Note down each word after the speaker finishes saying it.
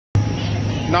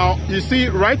Now, you see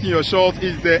right in your shot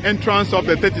is the entrance of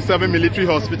the 37 Military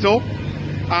Hospital,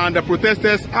 and the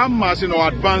protesters are marching or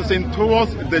advancing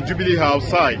towards the Jubilee House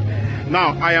side.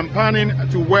 Now, I am panning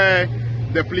to where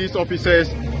the police officers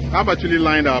have actually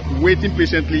lined up, waiting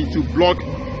patiently to block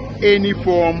any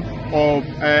form of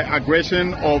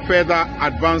aggression or further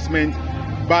advancement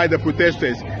by the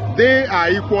protesters. They are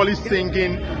equally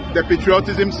singing the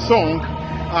patriotism song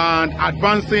and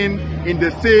advancing in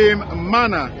the same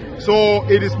manner. So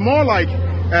it is more like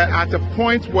at a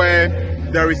point where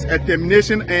there is a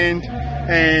termination end,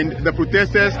 and the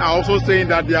protesters are also saying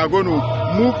that they are going to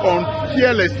move on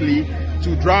fearlessly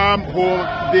to drum home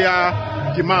their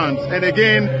demands. And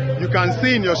again, you can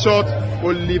see in your shot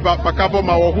Oliver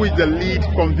Pakabo-Mawo, who is the lead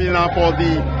convener for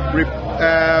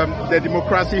the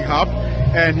Democracy Hub,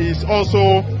 and he's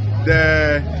also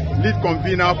the lead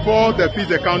convener for the Feed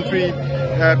the Country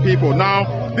people.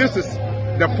 Now, this is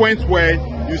the point where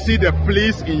you see the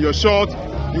police in your shot,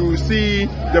 you see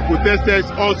the protesters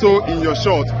also in your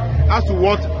shot. As to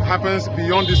what happens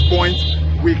beyond this point,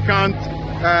 we can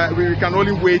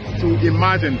only wait to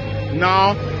imagine.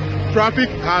 Now, traffic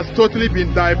has totally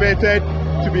been diverted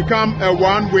to become a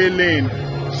one-way lane.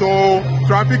 So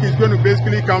traffic is going to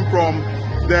basically come from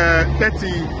the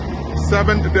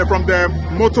 37, from the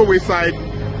motorway side,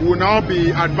 will now be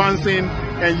advancing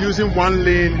and using one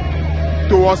lane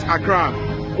towards Accra,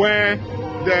 where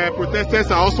the protesters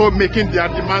are also making their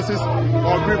demands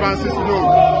or grievances known.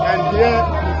 And here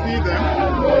you see them.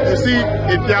 You see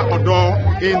Ifya Odo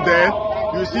in there.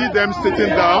 You see them sitting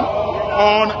down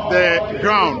on the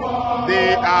ground.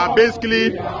 They are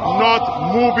basically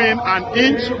not moving an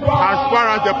inch as far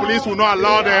as the police will not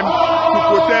allow them to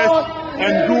protest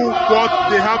and do what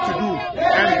they have to do.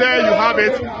 And there you have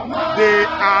it. They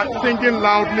are singing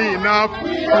loudly enough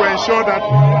to ensure that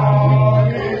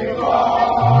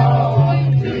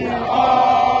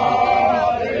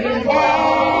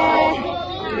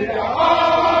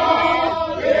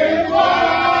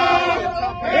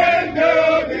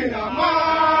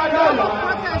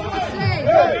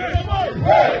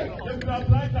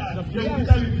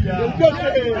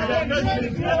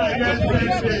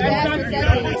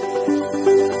Yes.